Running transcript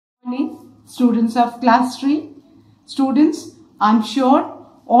morning, students of class 3. Students, I'm sure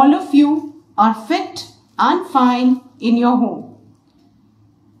all of you are fit and fine in your home.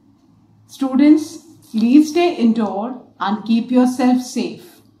 Students, please stay indoor and keep yourself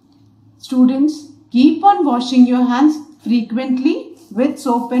safe. Students, keep on washing your hands frequently with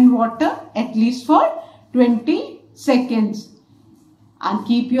soap and water at least for 20 seconds and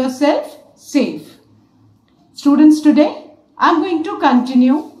keep yourself safe. Students, today I'm going to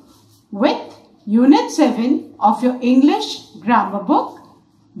continue with Unit 7 of your English grammar book,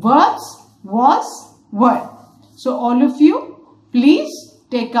 Verbs, Was, Were. So all of you, please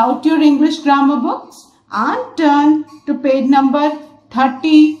take out your English grammar books and turn to page number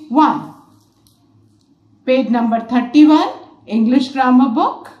 31. Page number 31, English grammar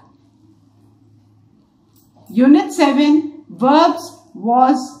book, Unit 7, Verbs,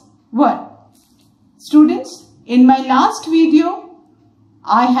 Was, Were. Students, in my last video,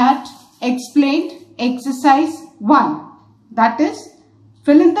 I had explained exercise 1. That is,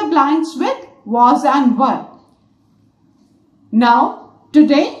 fill in the blanks with was and were. Now,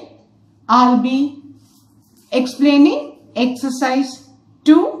 today, I'll be explaining exercise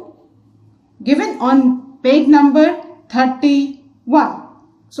 2 given on page number 31.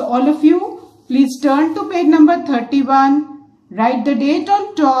 So, all of you, please turn to page number 31, write the date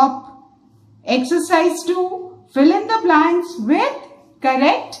on top. Exercise 2, fill in the blanks with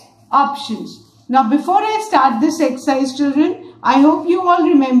correct options. Now, before I start this exercise, children, I hope you all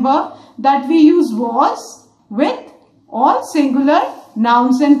remember that we use was with all singular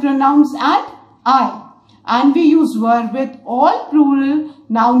nouns and pronouns and I. And we use were with all plural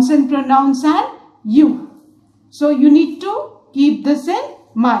nouns and pronouns and you. So, you need to keep this in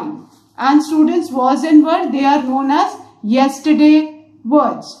mind. And students, was and were, they are known as yesterday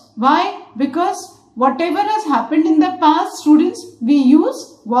words. Why? Because whatever has happened in the past, students, we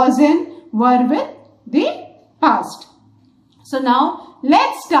use was and were with the past. So now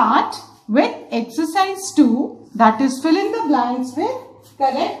let's start with exercise 2, that is fill in the blanks with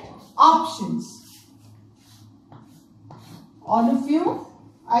correct options. All of you,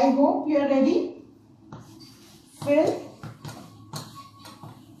 I hope you are ready. Fill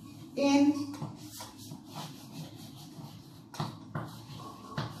in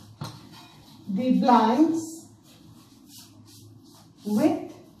the blanks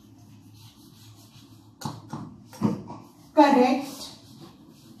with correct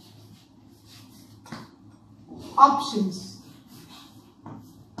options.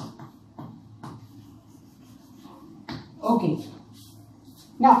 Okay.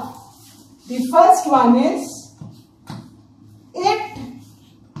 Now, the first one is it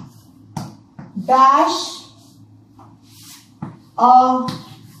dash a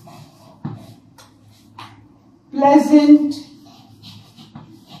pleasant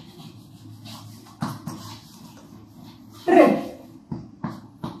trip.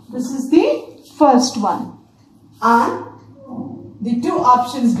 This is the first one. And the two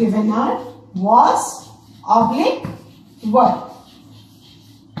options given are was oblique were.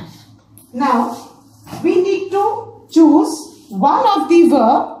 Now, we need to choose one of the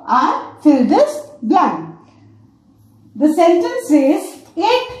verb and fill this blank. The sentence says,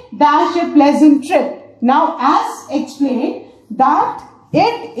 it dash a pleasant trip. Now, as explained, that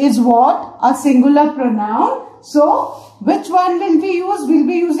it is what? A singular pronoun. So, which one will we use? We'll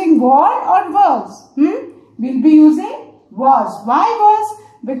be using were or was? We'll be using was. Why was?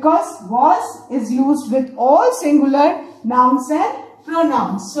 Because was is used with all singular nouns and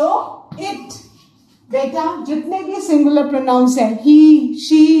pronouns. So, it. बेटा जितने भी singular pronouns है, he,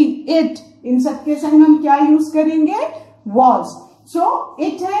 she, it, इन सबके संग हम क्या use करेंगे? Was. So,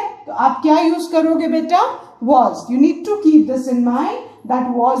 it है, तो आप क्या use करोगे बेटा? Was. You need to keep this in mind that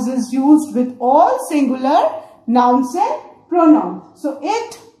was is used with all singular nouns and pronouns. So,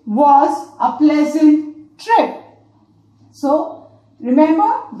 it was a pleasant trip. So, remember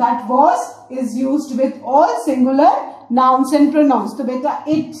that was is used with all singular nouns and pronouns. So, beta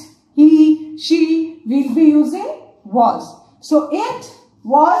it, he, she will be using was. So, it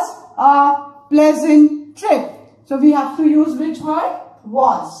was a pleasant trip. So, we have to use which word?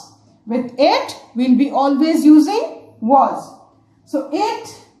 Was. With it, we'll be always using was. So,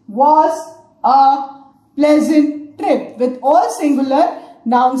 it was a pleasant trip. With all singular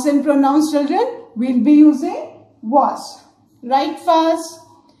nouns and pronouns, children, we'll be using was. Write fast.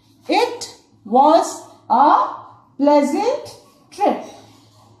 It was a pleasant trip.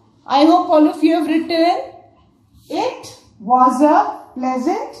 I hope all of you have written. It was a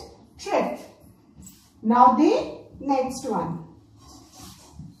pleasant trip. Now the next one.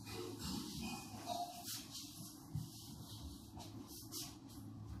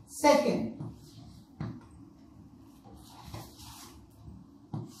 Second,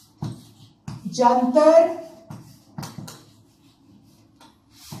 jantar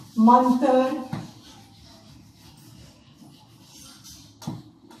mantar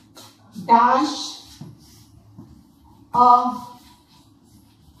dash a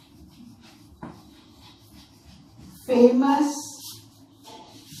famous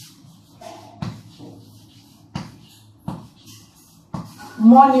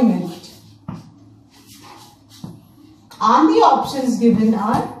monument, and the options given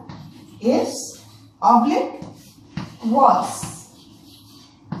are is, oblique, was.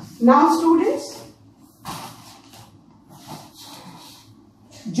 Now students,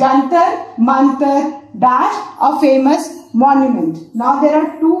 jantar mantar dash a famous monument. Now there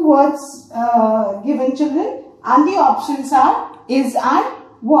are two words given children, and the options are is and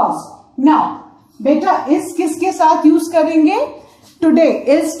was. Now बेटा is किसके साथ use करेंगे? Today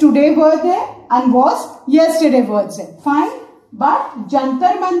is today word है and was yesterday words है. Fine, but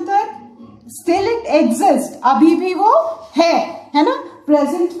jantar mantar still it exists. अभी भी वो है ना?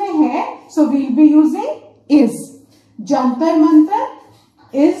 Present में है, so we'll be using is. Jantar mantar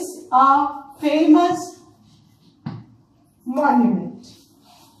is a famous monument.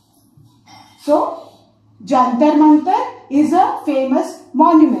 So jantar mantar is a famous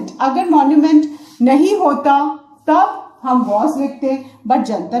monument. अगर monument नहीं होता तब हम was लिखते, but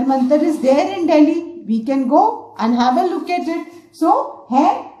jantar mantar is there in Delhi. We can go and have a look at it. So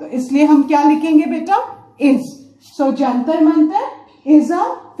है, तो इसलिए हम क्या लिखेंगे बेटा? Is. So jantar mantar is a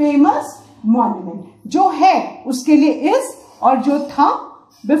famous monument. जो है उसके लिए is, और जो था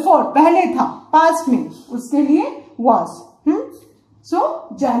before पहले था past में उसके लिए was.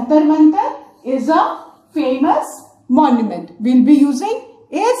 So jantar mantar is a famous monument. We'll be using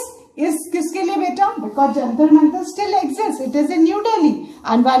is किसके लिए बेटा? Because jantar mantar still exists. It is in New Delhi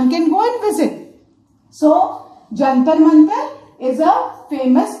and one can go and visit. So jantar mantar is a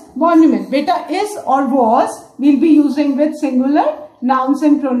famous monument. Beta is or was we'll be using with singular nouns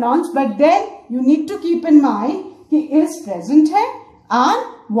and pronouns, but then you need to keep in mind कि is present है and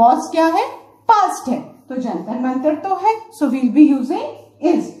was क्या है? Past है. तो jantar mantar तो है, so we'll be using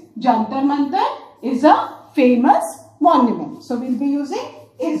is. Jantar mantar is a famous monument, so we'll be using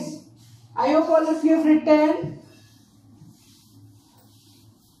is. I hope all of you have written.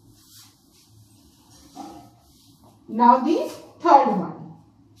 Now the third one.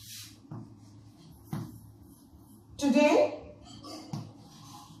 Today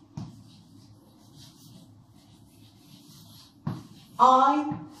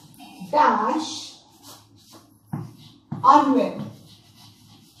I dash unwell.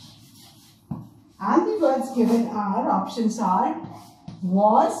 And the words given are, options are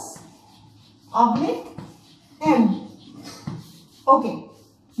was, oblique, am. Okay.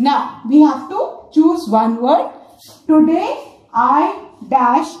 Now we have to choose one word. Today I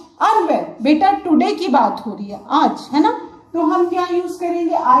dash unwell. बेटा today की बात हो रही है, आज है ना? तो हम क्या यूज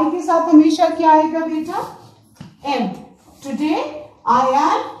करेंगे? I के साथ हमेशा क्या आएगा बेटा? am. Today I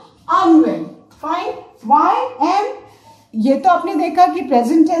am unwell. Fine. Why am? ये तो आपने देखा कि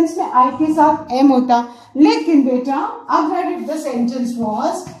प्रेजेंट टेंस में I के साथ am होता, लेकिन बेटा अगर if the sentence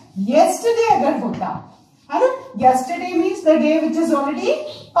was yesterday अगर होता है ना, yesterday means the day which is already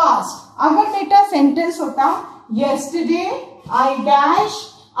past. अगर बेटा सेंटेंस होता yesterday I dash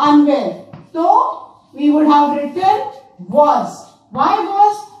unwell, तो we would have written was. Why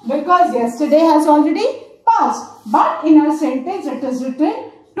was? Because yesterday has already passed. But in our sentence it is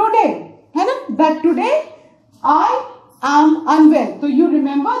written today, है ना? That today I am unwell. तो you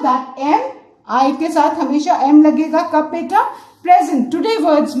remember that am I के साथ हमेशा am लगेगा कब बेटा? Present. Today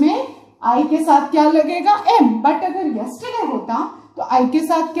words में I के साथ क्या लगेगा? am. But अगर yesterday होता तो I के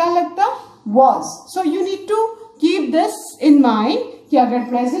साथ क्या लगता? was. So you need to keep this in mind कि अगर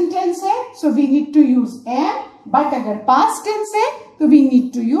present tense है so we need to use am. But अगर past tense है तो we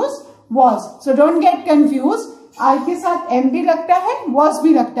need to use was. So don't get confused. I के साथ am भी लगता है, was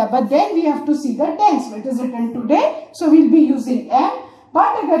भी लगता है, but then we have to see the tense. It is written today, so we'll be using am.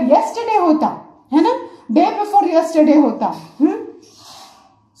 But अगर yesterday होता, है ना, day before yesterday होता,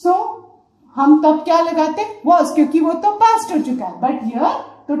 so हम तब क्या लगाते? was, क्योंकि वो तो past हो चुका है. But here,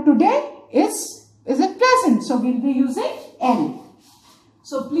 तो today is it present, so we'll be using am.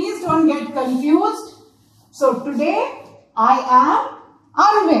 So please don't get confused. So today I am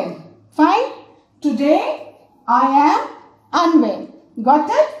unwell. Fine. Today I am unwell. Got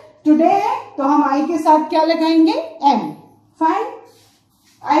it? Today है तो हम I के साथ क्या लगाएंगे? am. Fine.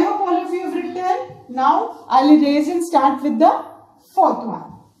 I hope all of you have written. Now I'll erase and start with the fourth one.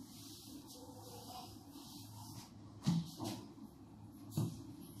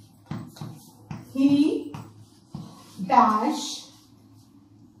 he dash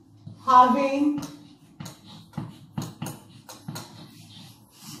having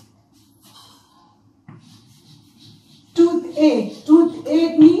toothache.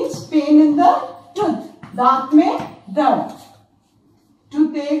 Toothache means pain in the tooth. दांत में दर्द.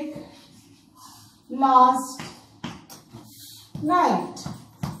 Toothache last night.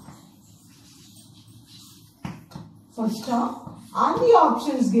 Full stop. And the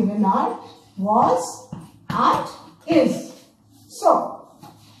options given are was and is. So,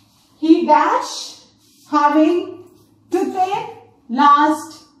 he dash having toothache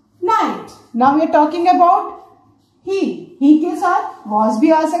last night. Now we are talking about he. He के साथ was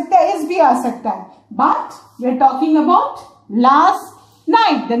भी आ सकता है, is भी आ सकता है. But we are talking about last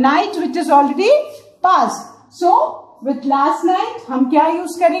night, the night which is already passed. So, with last night हम क्या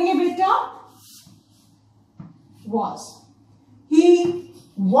use करेंगे बेटा? Was. He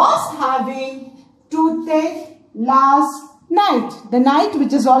was having toothache last night. The night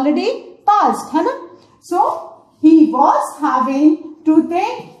which is already passed, है ना? So, he was having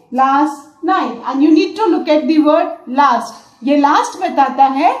toothache last night. And you need to look at the word last. ये last बताता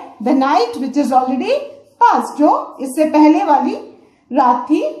है the night which is already passed. जो इससे पहले वाली रात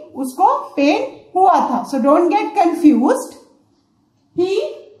थी, उसको pain हुआ था. So, don't get confused.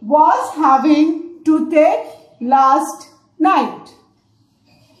 He was having toothache last night.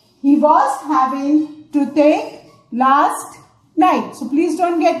 He was having toothache last night. So please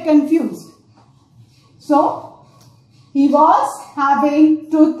don't get confused. So he was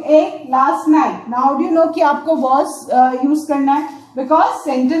having toothache last night. Now how do you know कि आपको was use करना है? Because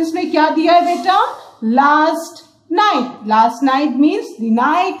sentence में क्या दिया है बेटा? Last night. Last night means the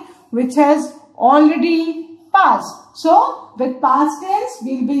night which has already passed. So with past tense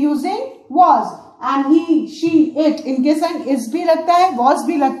we'll be using was. And he, she, it, इनके संग is भी लगता है, was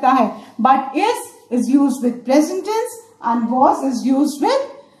भी लगता है. But is used with present tense and was is used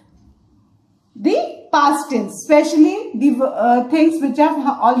with the past tense. Especially the things which have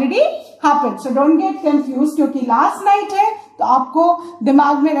already happened. So don't get confused क्योंकि last night है तो आपको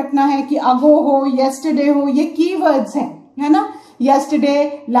दिमाग में रखना है कि ago हो, yesterday हो, ये keywords हैं, है ना?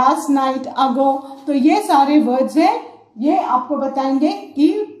 Yesterday, last night, ago. तो ये सारे words हैं, ये आपको बताएंगे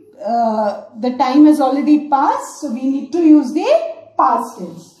कि the time has already passed, so we need to use the past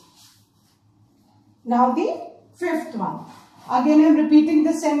tense. Now the fifth one. Again I am repeating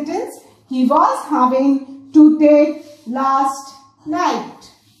the sentence. He was having toothache last night.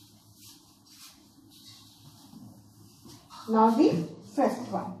 Now the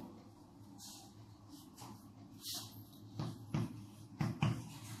fifth one.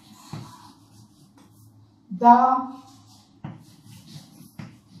 The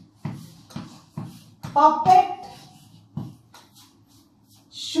puppet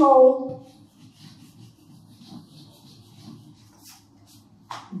show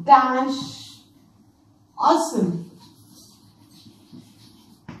dash awesome.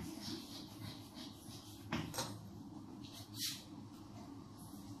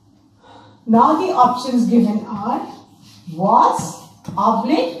 Now the options given are was,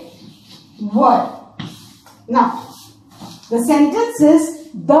 oblique, were. Now the sentence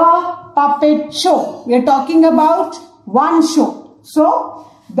is the puppet show. We are talking about one show. So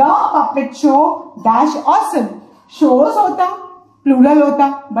the puppet show dash awesome. Shows होता, plural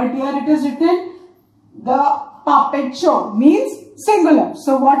होता, but here it is written the puppet show means singular.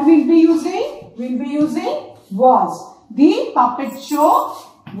 So what we'll be using? We'll be using was. The puppet show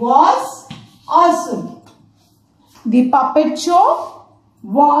was awesome. The puppet show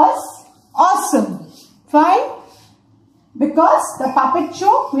was awesome. Fine. Because the puppet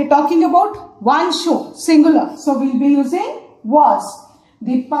show, we are talking about one show, singular. So we'll be using was.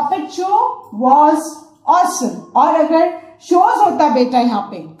 The puppet show was awesome. और अगर shows होता बेटा यहाँ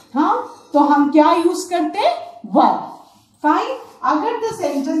पे, हाँ, तो हम क्या use करते? Were. Fine. अगर the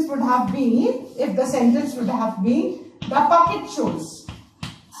sentence would have been, if the sentence would have been the puppet shows.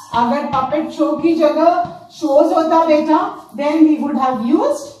 अगर puppet show की जगह shows होता बेटा, then we would have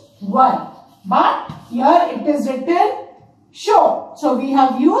used were. But here it is written show. So we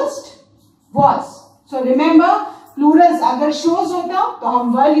have used was. So remember, plurals अगर shows होता तो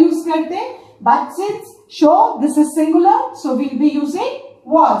हम were use करते. But since show this is singular, so we'll be using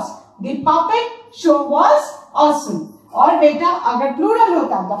was. The puppet show was awesome. और बेटा अगर plural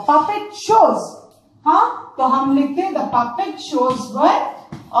होता the puppet shows, हाँ, तो हम लिखते the puppet shows were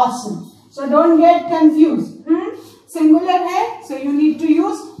awesome. So don't get confused. Singular है, so you need to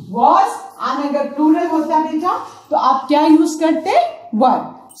use was. And अगर plural होता बेटा तो आप क्या use करते?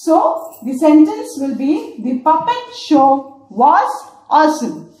 Were. So the sentence will be the puppet show was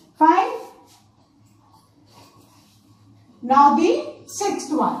awesome. Fine. Now the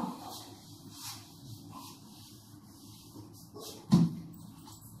sixth one.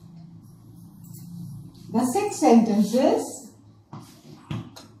 The sixth sentence is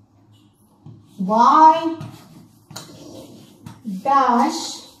why dash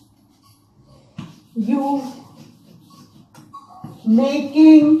you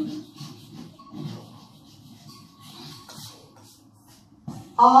making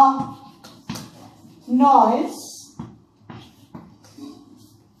a noise.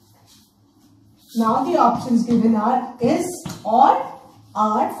 Now the options given are is or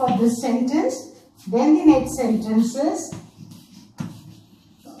are for this sentence. Then the next sentence is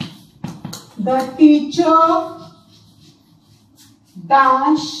the teacher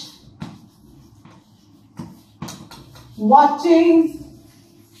dash watching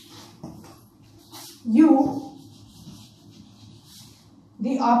you.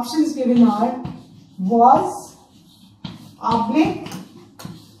 The options given are was, oblique,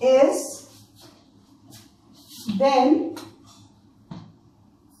 is, then,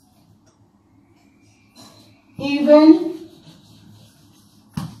 even,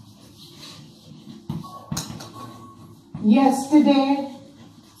 yesterday,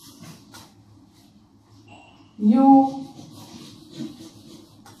 you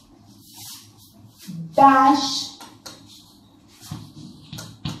dash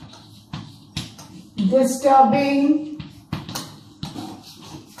disturbing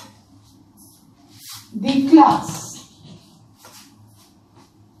the class.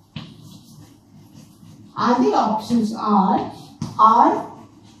 And the options are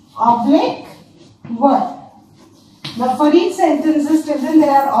oblique, were. Now for each sentences, children, there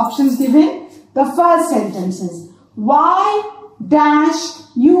are options given. The first sentence is why dash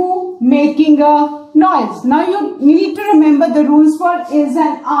you making a noise. Now you need to remember the rules for is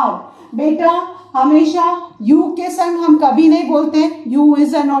and are. बेटा हमेशा you के संग हम कभी नहीं बोलते you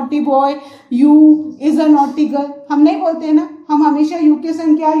is a naughty boy, you is a naughty girl, हम नहीं बोलते ना. हम हमेशा you के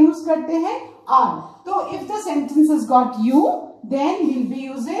संग क्या यूज करते हैं are. So if the sentence has got you, then we'll be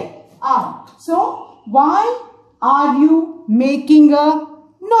using are. So why are you making a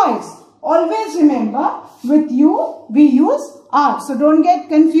noise? Always remember with you we use are. So don't get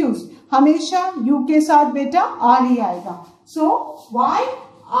confused. हमेशा you के साथ बेटा are ही आएगा. So why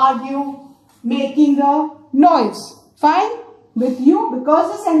are you making a noise? Fine. With you,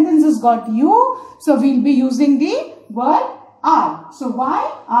 because the sentence has got you, so we'll be using the word are. So why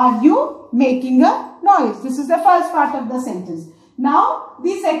are you making a noise? This is the first part of the sentence. Now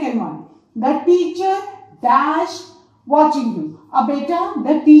the second one. The teacher dash watching you. अब बेटा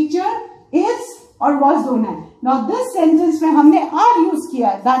the teacher is और was दोनों है. Now this sentence में हमने are use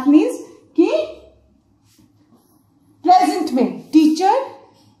किया. That means कि present में teacher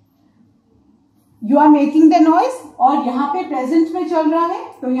you are making the noise और यहाँ पे present में चल रहा है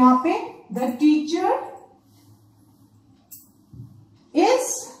तो यहाँ पे the teacher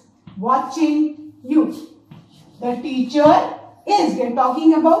is watching you. The teacher is, we are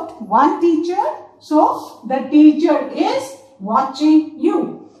talking about one teacher, so the teacher is watching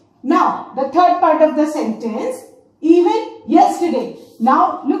you. Now the third part of the sentence, even yesterday.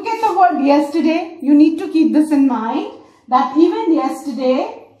 Now look at the word yesterday. You need to keep this in mind that even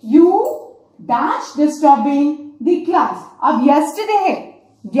yesterday you dash disturbing the class. अब yesterday है.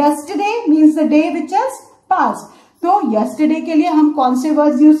 Yesterday means the day which has passed. तो yesterday के लिए हम कौन से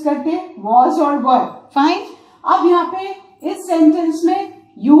words use करते हैं? Was और were. Fine. अब यहाँ पे इस sentence में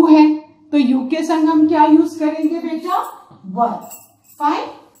you है. तो you के संग हम क्या use करेंगे बेटा? Were. Fine.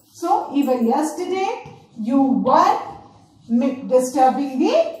 So even yesterday you were disturbing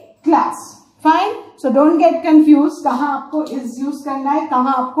the class. Fine. So don't get confused. कहाँ आपको is use करना है,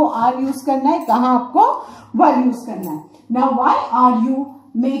 कहाँ आपको are use करना है, कहाँ आपको were use करना है. Now why are you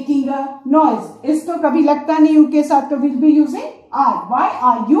making a noise? इस तो कभी लगता नहीं you के साथ, तो will be using are. Why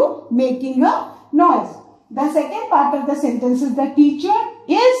are you making a noise? The second part of the sentence is the teacher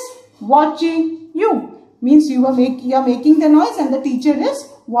is watching you. Means you are making the noise and the teacher is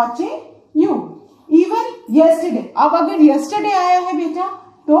watching you. Even yesterday. अब अगर yesterday आया है बेटा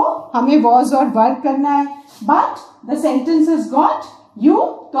तो हमें was और were करना है. But the sentence has got you,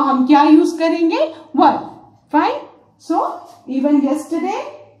 तो हम क्या use करेंगे? Were. Fine. So even yesterday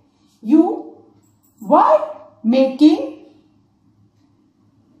you were making,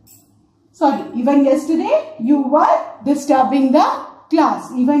 even yesterday you were disturbing the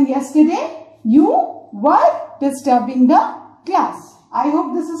class. Even yesterday you were disturbing the class. I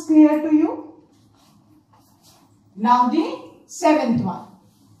hope this is clear to you. Now the seventh one.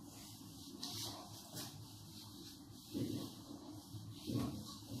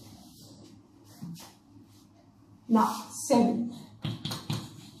 Now 7.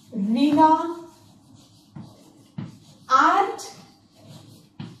 Reena and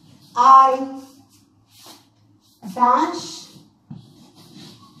I dash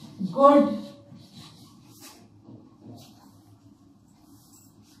good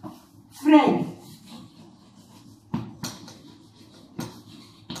friend.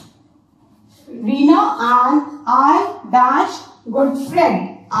 Reena and I dash good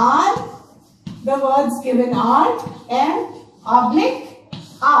friend are the words given are M oblique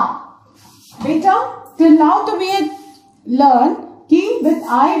R. Beta, till now to we learn कि with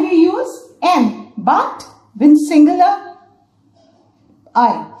I we use M, but with singular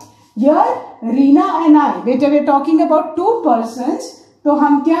I. Here Reena and I, beta we are talking about two persons, तो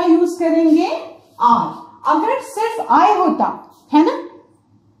हम क्या use करेंगे R. अगर सिर्फ I होता है ना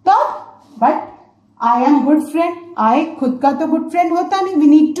तब, but I am good friend, I खुद का तो good friend होता नहीं. We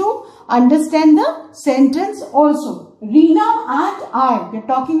need to understand the sentence also. Reena and I, we are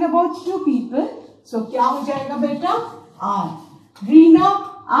talking about two people, so क्या हो जाएगा बेटा R. Reena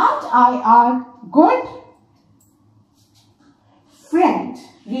and I are good friend.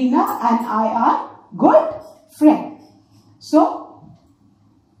 Reena and I are good friend. So,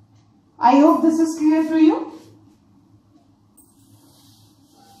 I hope this is clear for you.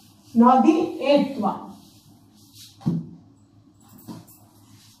 Now the 8th one.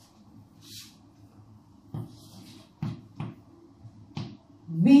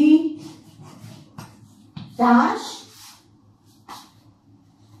 We dash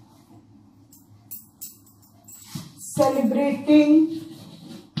celebrating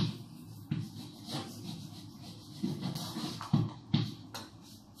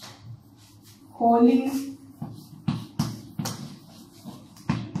Holi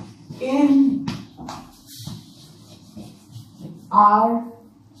in our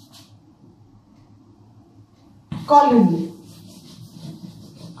colony,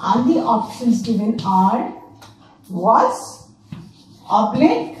 and the options given are was,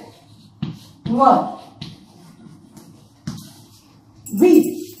 oblique, were.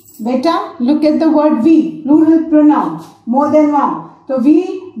 We, beta, look at the word we, plural pronoun, more than one. So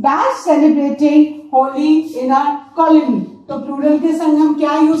we dash celebrating Holi in our colony. तो plural के संग हम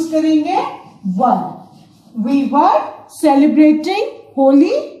क्या use करेंगे were. We were celebrating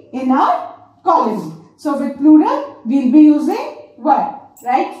Holi in our colony. So with plural we'll be using were.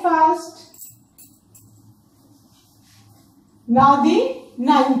 Write fast. Now the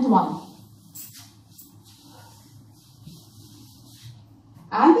 9th one.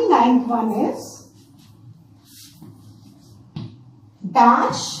 And the 9th one is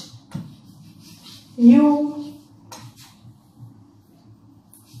dash you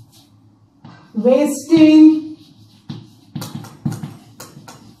wasting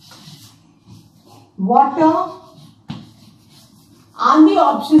water, and the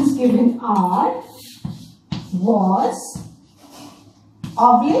options given are was,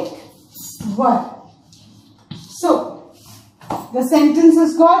 oblique, were. So the sentence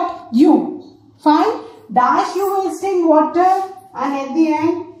has got you. Fine. Dash you wasting water, and at the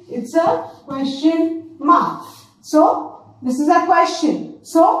end it's a question mark. So this is a question.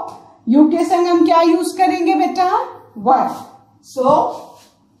 So you के संग हम क्या use करेंगे बेटा were. So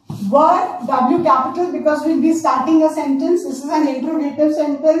were, W capital, because we'll be starting a sentence. This is an interrogative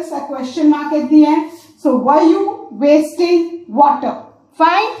sentence, a question mark at the end. So were you wasting water?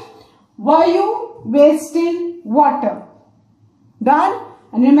 Fine. Were you wasting water? Done.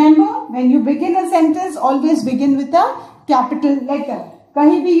 And remember, when you begin a sentence, always begin with a capital letter.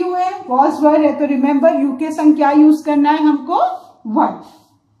 कहीं भी you है, was, were है, तो remember you के संग क्या use करना है हमको were.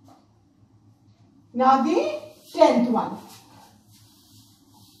 Now the 10th one.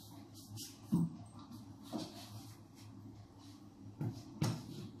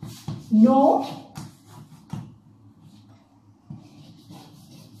 No,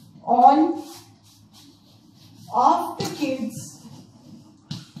 all of the kids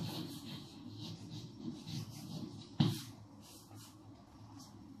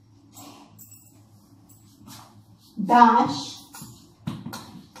dash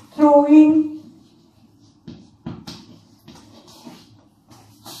throwing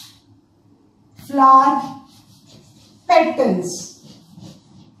flower petals.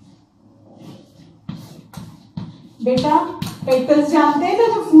 बेटा पेटल्स जानते हैं ना,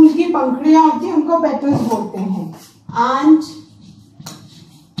 जो फूल की पंखुड़ियां होती हैं उनको पेटल्स बोलते हैं. And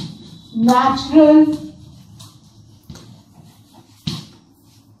natural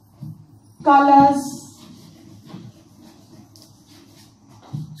colors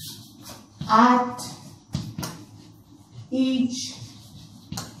at each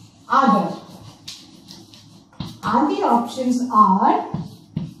other. And the options are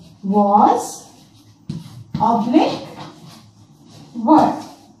was, oblique, were.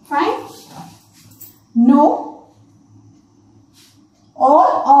 Fine? No.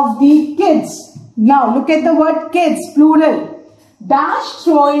 All of the kids. Now look at the word kids, plural. Dash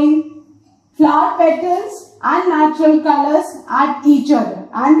throwing flower petals and natural colors at each other.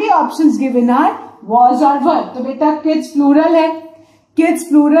 And the options given are was or were. तो बेटा kids plural है. Kids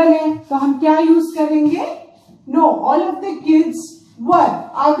plural है. तो हम क्या use करेंगे? No. All of the kids were.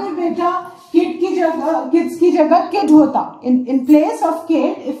 अगर बेटा kid की जगह kids की जगह kid होता. In place of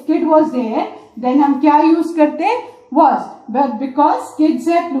kid, if kid was there, then हम क्या use करते? Was. But because kids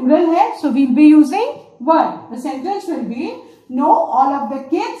है plural है, so we'll be using were. The sentence will be no, all of the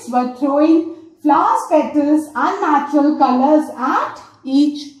kids were throwing flowers, petals and natural colors at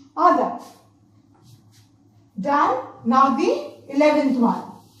each other. Done. Now the 11th one.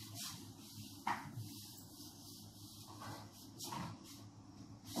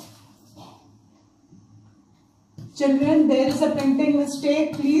 Children, there is a printing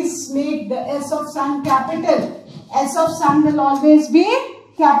mistake. Please make the S of sun capital. S of sun will always be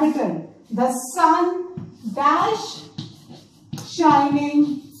capital. The sun dash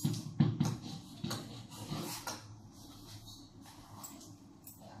shining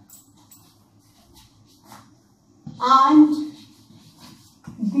and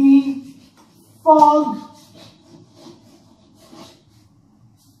the fog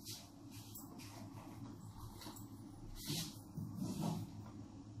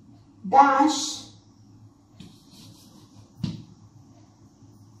dash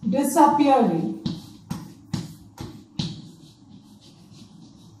disappearing.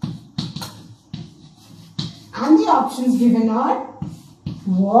 And the options given are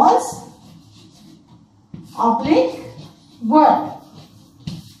was, oblique, were.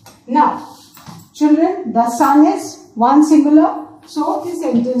 Now, children, the sun is one singular. So, the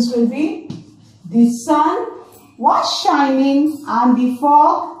sentence will be the sun was shining and the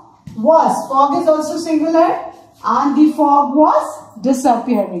fog was. Fog is also singular and the fog was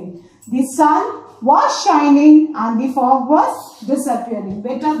disappearing. The sun was shining and the fog was disappearing.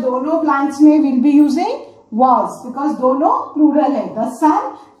 Beta, दोनों blanks में will be using was because दोनों plural है. The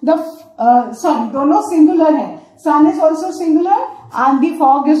sun, दोनों singular है. Sun is also singular and the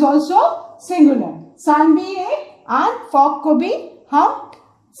fog is also singular. Sun भी है and fog को भी हम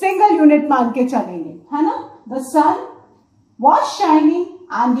single unit मान के चलेंगे, है ना? The sun was shining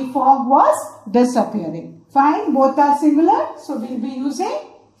and the fog was disappearing. Fine, both are singular, so we'll be using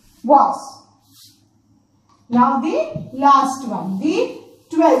was. Now the last one, the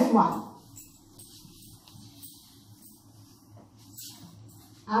 12th one.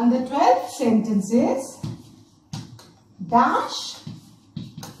 And the 12th sentence is dash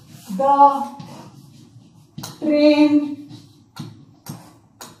the train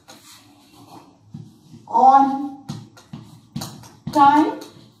on time,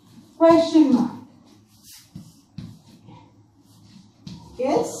 question mark.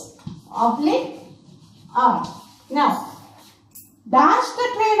 Is oblique are. Now, dash the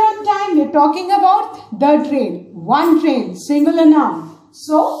train on time. We're talking about the train. One train, singular noun.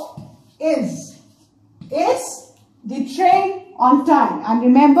 So, is the train on time. And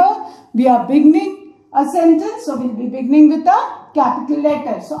remember, we are beginning a sentence. So, we'll be beginning with a capital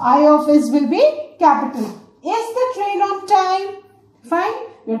letter. So, I of is will be capital. Is the train on time? Fine.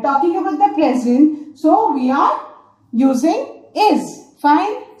 We're talking about the present. So, we are using is.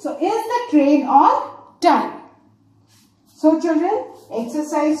 Fine. So, is the train on time? So, children,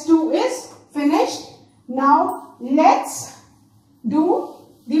 exercise 2 is finished. Now, let's do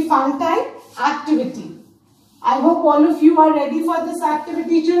the fun time activity. I hope all of you are ready for this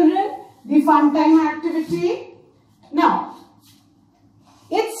activity, children. The fun time activity. Now,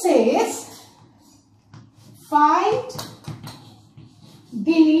 it says, find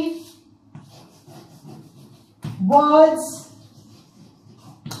the words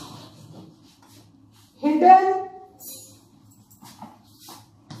hidden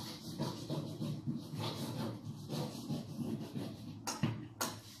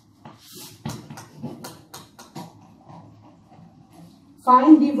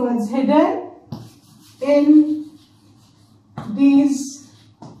find the words hidden in these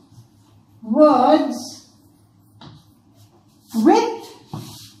words with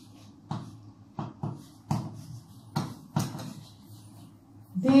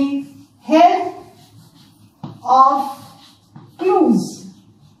the help of clues.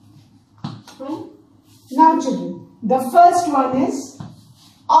 Now children, the first one is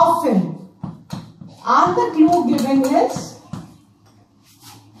often, and the clue given is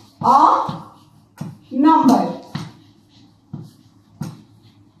a number.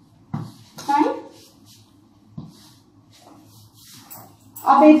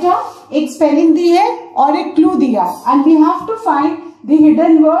 अब बेटा एक spelling दी है और एक clue दिया है and we have to find the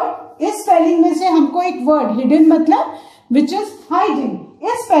hidden word. इस spelling में से हमको एक वर्ड, हिडन मतलब विच इज हाइडिंग,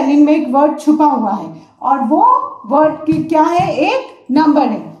 इस स्पेलिंग में एक वर्ड छुपा हुआ है और वो वर्ड की क्या है, एक नंबर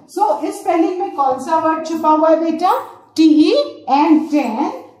है। सो इस स्पेलिंग में कौन सा वर्ड छुपा हुआ है बेटा, TE and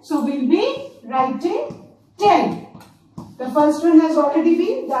 10. So we'll be writing 10. The first one has already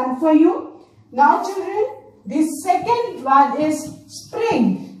been done for you. Now children, the second one is spring.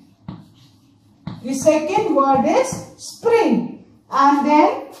 The second word is spring. And then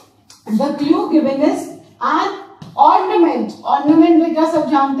the clue given is an ornament. Ornament बेटा सब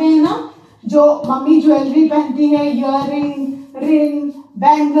जानते हैं ना, जो mummy jewellery पहनती है, earring, ring,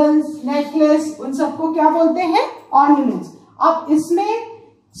 bangles, necklace, उन सबको क्या बोलते हैं, ऑर्नामेंट्स। अब इसमें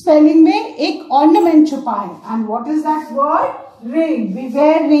स्पेलिंग में एक ऑर्नामेंट छुपा है and what is that word, ring. We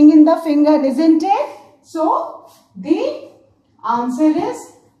where ring in the finger, isn't it? So the answer is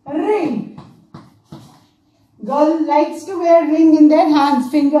ring. Girl likes to wear ring in their hands,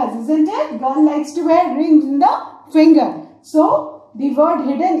 fingers, isn't it? Girl likes to wear ring in the finger. So the word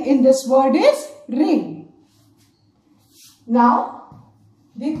hidden in this word is ring. Now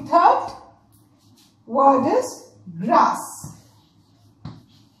the third word is grass.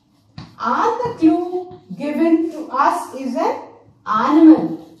 And the clue given to us is an animal.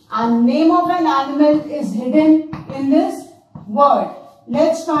 And name of an animal is hidden in this word.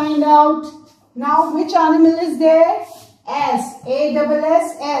 Let's find out. Now which animal is there? S.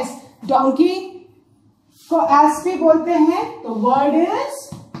 A-S-S. Donkey को S भी बोलते हैं, तो word is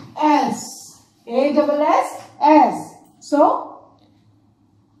S. A-S-S. So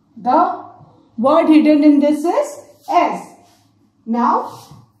the word hidden in this is S. Now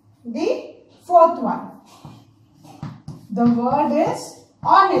the fourth one. The word is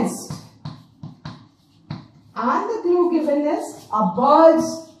honest. And the clue given is a bird's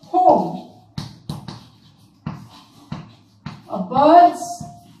home. A bird's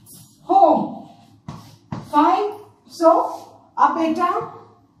home. Fine. So, अब बेटा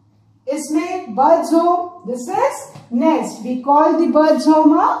इसमें bird's home, this is nest. We call the bird's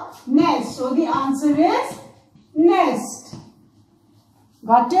home a nest. So the answer is nest.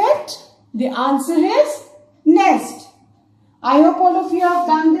 Got it? The answer is nest. I hope all of you have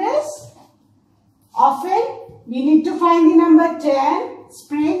done this. Often we need to find the number 10.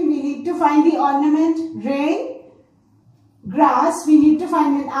 Spring, we need to find the ornament ring. Grass, we need to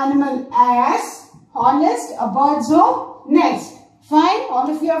find an animal as. Honest, a bird's home, nest. Fine, all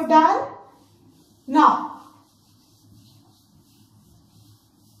of you have done. Now,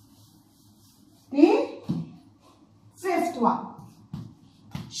 the fifth one,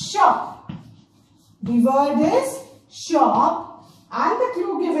 shop. The word is shop and the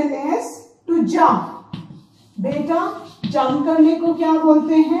clue given is to jump. बेटा jump करने को क्या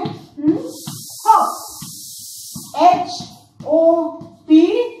बोलते हैं? Hop. H-O-P,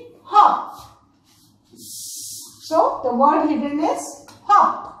 hop. So the word hidden is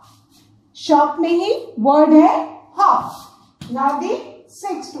hop. Shop में ही word है hop. Now the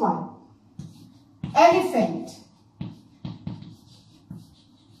sixth one, elephant.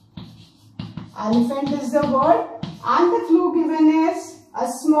 Elephant is the word and the clue given is a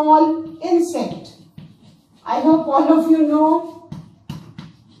small insect. I hope all of you know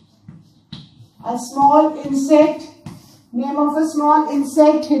a small insect, name of a small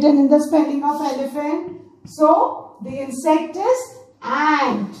insect hidden in the spelling of elephant. So the insect is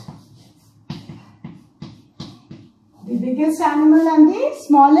ant. The biggest animal and the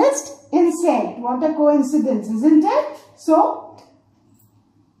smallest insect. What a coincidence, isn't it? So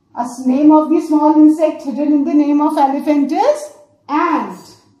a name of the small insect hidden in the name of elephant is ant.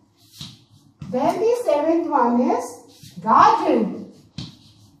 Then the seventh one is garden.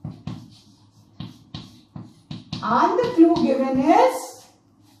 And the clue given is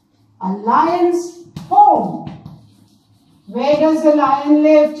a lion's home. Where does the lion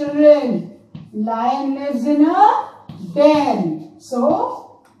live, children? Lion lives in a den.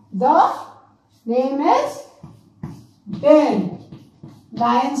 So the name is den.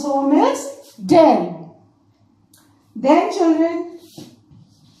 Lion's home is den. Then children,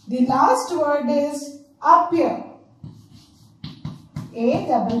 the last word is appear.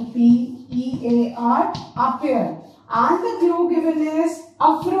 A-P-P-E-A-R, appear. And the clue given is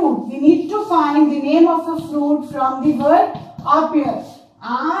a fruit. We need to find the name of a fruit from the word appear.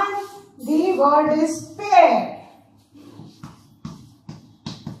 And the word is pear.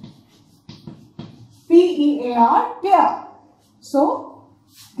 P-E-A-R, pear. So,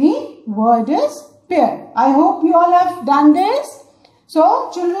 the word is pear. I hope you all have done this. So,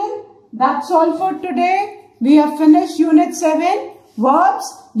 children, that's all for today. We have finished Unit 7. verbs,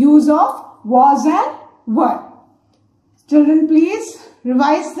 use of was and were. Children, please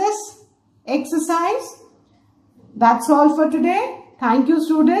revise this exercise. That's all for today. Thank you,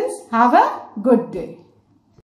 students. Have a good day.